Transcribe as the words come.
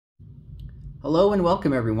Hello and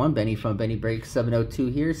welcome everyone, Benny from Benny Break 702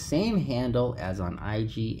 here, same handle as on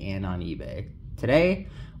IG and on eBay. Today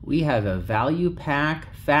we have a value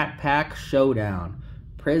pack, fat pack showdown,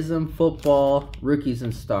 Prizm football, rookies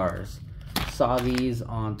and stars. Saw these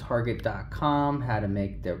on target.com, had to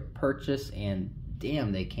make their purchase, and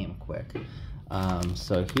damn, they came quick.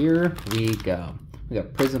 So here we go. We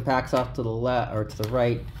got Prizm packs off to the left, or to the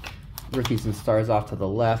right, rookies and stars off to the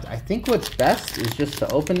left. I think what's best is just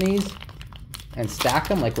to open these and stack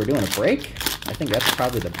them like we're doing a break. I think that's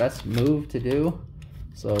probably the best move to do.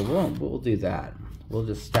 So we'll do that. We'll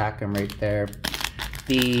just stack them right there.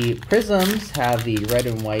 The Prizms have the red,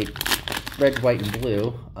 white, and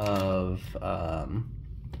blue of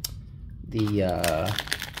the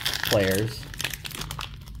players.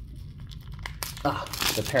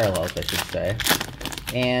 The parallels, I should say.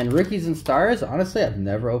 And rookies and stars, honestly, I've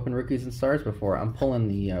never opened rookies and stars before. I'm pulling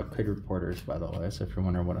the Kid Reporters, by the way, so if you're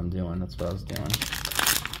wondering what I'm doing, that's what I was doing.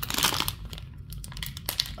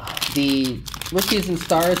 The rookies and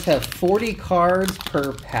stars have 40 cards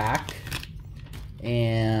per pack.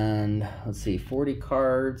 And let's see, 40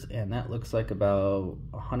 cards, and that looks like about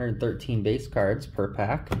 113 base cards per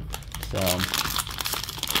pack. So,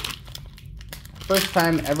 first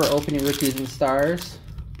time ever opening rookies and stars.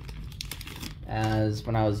 As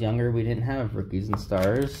when I was younger, we didn't have rookies and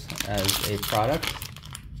stars as a product,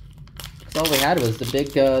 because all we had was the big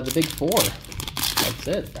four. That's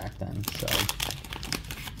it back then. So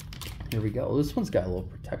here we go. This one's got a little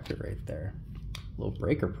protector right there, a little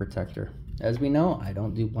breaker protector. As we know, I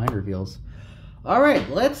don't do blind reveals. All right,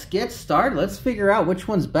 let's get started. Let's figure out which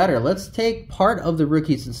one's better. Let's take part of the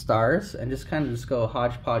rookies and stars and just go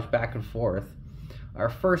hodgepodge back and forth. Our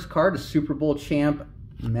first card is Super Bowl champ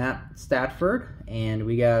Matt Stafford, and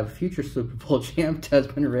we have future Super Bowl champ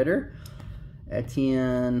Desmond Ridder.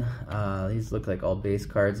 Etienne, these look like all base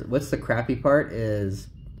cards. What's the crappy part is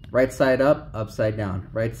right side up, upside down.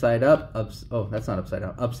 Right side up, oh, that's not upside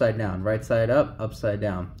down. Upside down. Right side up, upside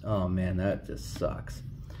down. Oh man, that just sucks.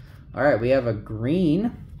 All right, we have a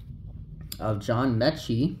green of John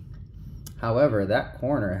Mechie. However, that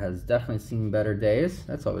corner has definitely seen better days.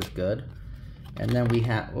 That's always good. And then we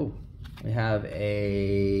have, we have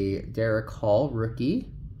a Derek Hall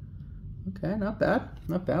rookie. Okay, not bad.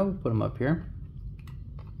 Not bad. We'll put him up here.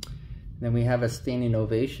 Then we have a standing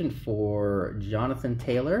ovation for Jonathan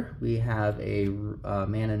Taylor. We have a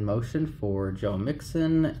man in motion for Joe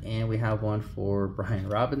Mixon. And we have one for Brian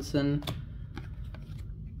Robinson.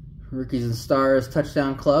 Rookies and Stars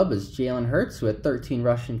Touchdown Club is Jalen Hurts, who had 13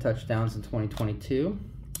 rushing touchdowns in 2022.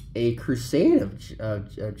 A Crusade of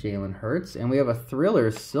Jalen Hurts. And we have a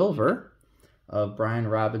Thriller Silver of Brian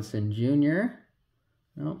Robinson Jr.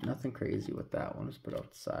 Nope, nothing crazy with that one. Just put it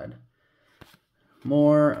off the side.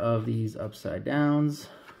 More of these upside downs.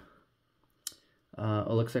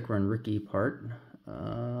 It looks like we're in rookie part.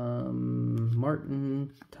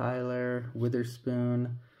 Martin, Tyler,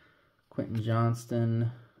 Witherspoon, Quentin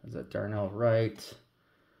Johnston. Is that Darnell Wright?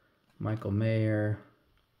 Michael Mayer,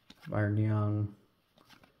 Byron Young,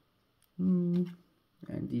 and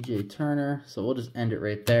DJ Turner. So we'll just end it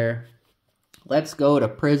right there. Let's go to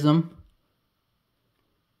Prizm.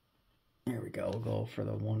 Here we go. We'll go for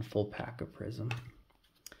the one full pack of Prizm.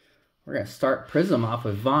 We're going to start Prizm off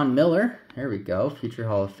with Von Miller. Here we go. Future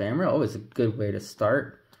Hall of Famer. Always a good way to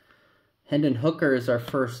start. Hendon Hooker is our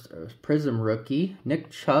first Prizm rookie.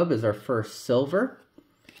 Nick Chubb is our first silver.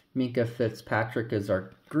 Minka Fitzpatrick is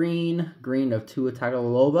our green. Green of Tua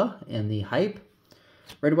Tagovailoa in the hype.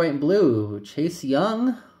 Red, white, and blue. Chase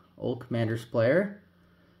Young, old Commanders player.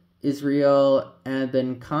 Israel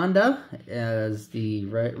Abanikanda as the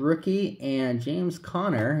rookie, and James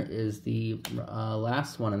Conner is the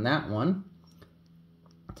last one in that one.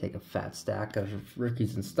 Take a fat stack of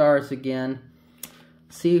rookies and stars again.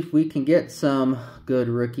 See if we can get some good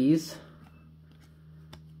rookies,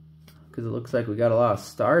 because it looks like we got a lot of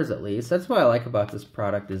stars at least. That's what I like about this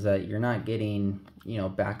product, is that you're not getting, you know,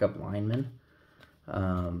 backup linemen.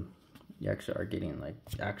 You actually are getting like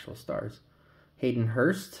actual stars. Hayden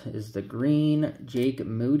Hurst is the green. Jake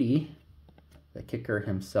Moody, the kicker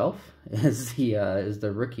himself, is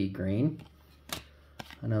the rookie green.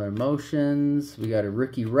 Another motions. We got a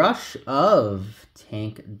rookie rush of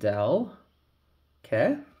Tank Dell.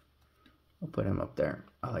 Okay, we'll put him up there.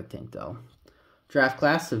 I like Tank Dell. Draft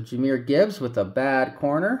class of Jahmyr Gibbs with a bad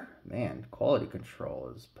corner. Man, quality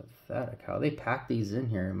control is pathetic. How they packed these in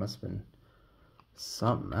here, it must have been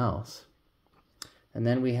something else. And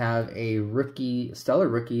then we have a rookie, stellar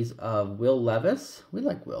rookies of Will Levis. We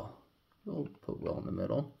like Will. We'll put Will in the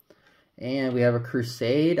middle. And we have a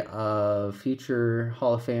crusade of future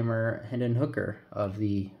Hall of Famer Hendon Hooker of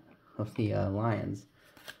the of the Lions.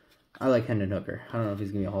 I like Hendon Hooker. I don't know if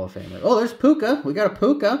he's going to be a Hall of Famer. Oh, there's Puka. We got a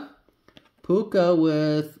Puka. Puka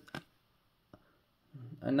with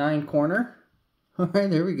a 9 corner. All right,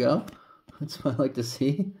 there we go. That's what I like to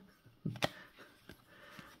see.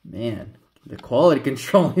 Man, the quality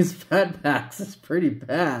control in these fat packs is pretty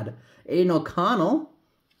bad. Aiden O'Connell,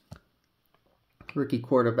 rookie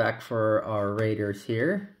quarterback for our Raiders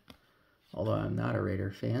here. Although I'm not a Raider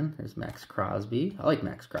fan. There's Max Crosby. I like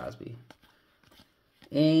Max Crosby.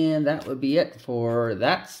 And that would be it for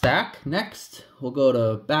that stack. Next, we'll go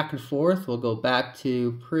to back and forth. We'll go back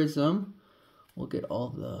to Prizm. We'll get all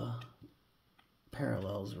the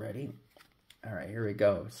parallels ready. All right, here we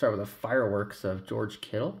go. Start with the fireworks of George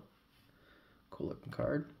Kittle. Cool looking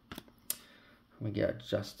card. We got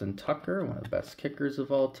Justin Tucker, one of the best kickers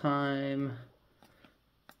of all time.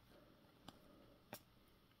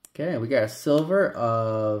 Okay, we got a silver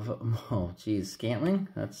of, oh geez, Scantling.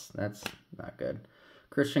 That's not good.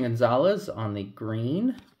 Christian Gonzalez on the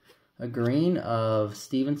green. A green of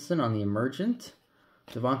Stevenson on the emergent.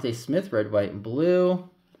 Devontae Smith, red, white, and blue.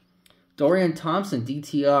 Dorian Thompson,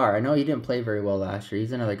 DTR. I know he didn't play very well last year.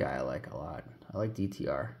 He's another guy I like a lot. I like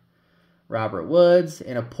DTR. Robert Woods.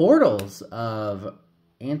 And a Portals of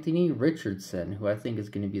Anthony Richardson, who I think is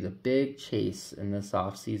going to be the big chase in this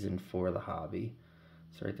offseason for the hobby.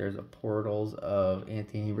 So right there's a Portals of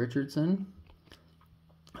Anthony Richardson.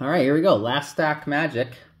 All right, here we go. Last stack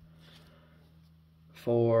magic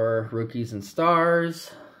for rookies and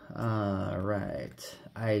stars. All right.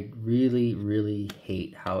 I really, really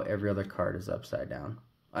hate how every other card is upside down.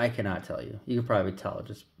 I cannot tell you. You can probably tell.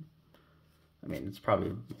 Just, I mean, it's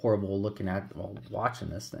probably horrible looking at, well, watching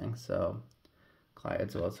this thing. So,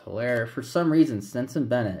 Clyde-Edwards-Helaire. For some reason, Stetson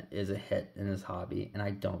Bennett is a hit in this hobby, and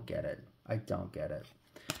I don't get it. I don't get it.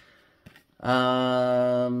 We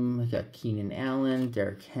got Keenan Allen,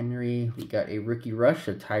 Derrick Henry. We got a rookie rush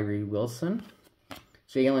of Tyree Wilson.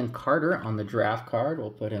 Jalen Carter on the draft card. We'll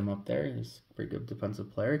put him up there. He's a pretty good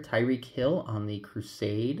defensive player. Tyreek Hill on the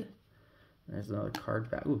Crusade. There's another card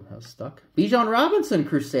back. Ooh, that was stuck. Bijan Robinson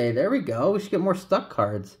Crusade. There we go. We should get more stuck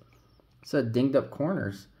cards. Said dinged up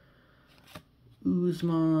corners.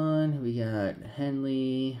 Usman. We got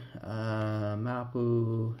Henley,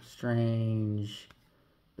 Mapu, Strange,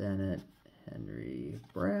 Bennett, Henry,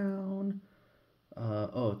 Brown.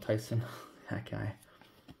 Oh, Tyson, that guy.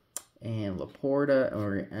 And Laporta. And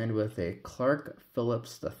we're going to end with a Clark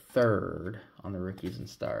Phillips III on the Rookies and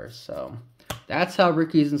Stars. So that's how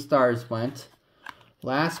Rookies and Stars went.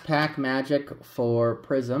 Last pack magic for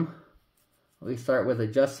Prizm. We start with a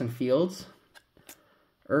Justin Fields,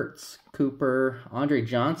 Ertz, Cooper, Andre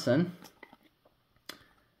Johnson,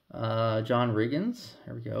 John Riggins.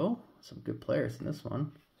 There we go. Some good players in this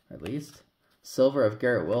one, at least. Silver of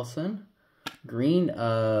Garrett Wilson. Green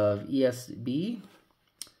of ESB.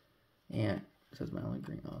 And it says my only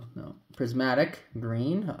green. Oh, no. Prismatic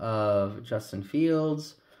green of Justin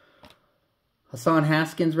Fields. Hassan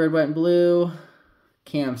Haskins, red, white, and blue.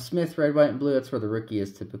 Cam Smith, red, white, and blue. That's where the rookie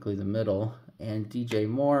is, typically the middle. And DJ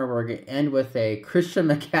Moore. We're going to end with a Christian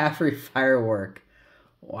McCaffrey firework.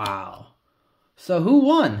 Wow. So who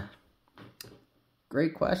won?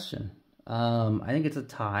 Great question. I think it's a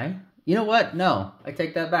tie. You know what? No, I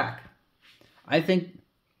take that back. I think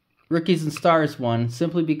Rookies and Stars won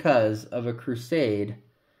simply because of a Crusade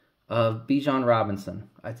of Bijan Robinson.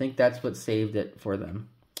 I think that's what saved it for them.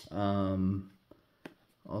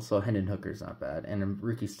 Also, Hendon Hooker's not bad. And a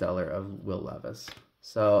Rookie Stellar of Will Levis.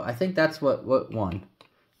 So I think that's what won,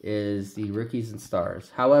 is the Rookies and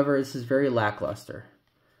Stars. However, this is very lackluster.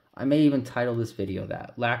 I may even title this video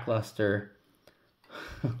that. Lackluster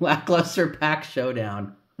Pack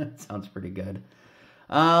Showdown. That sounds pretty good.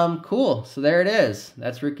 Cool. So there it is.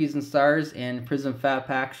 That's Rookies and Stars and Prizm Fat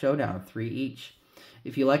Pack Showdown. 3 each.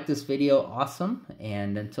 If you like this video, awesome.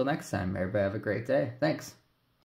 And until next time, everybody have a great day. Thanks.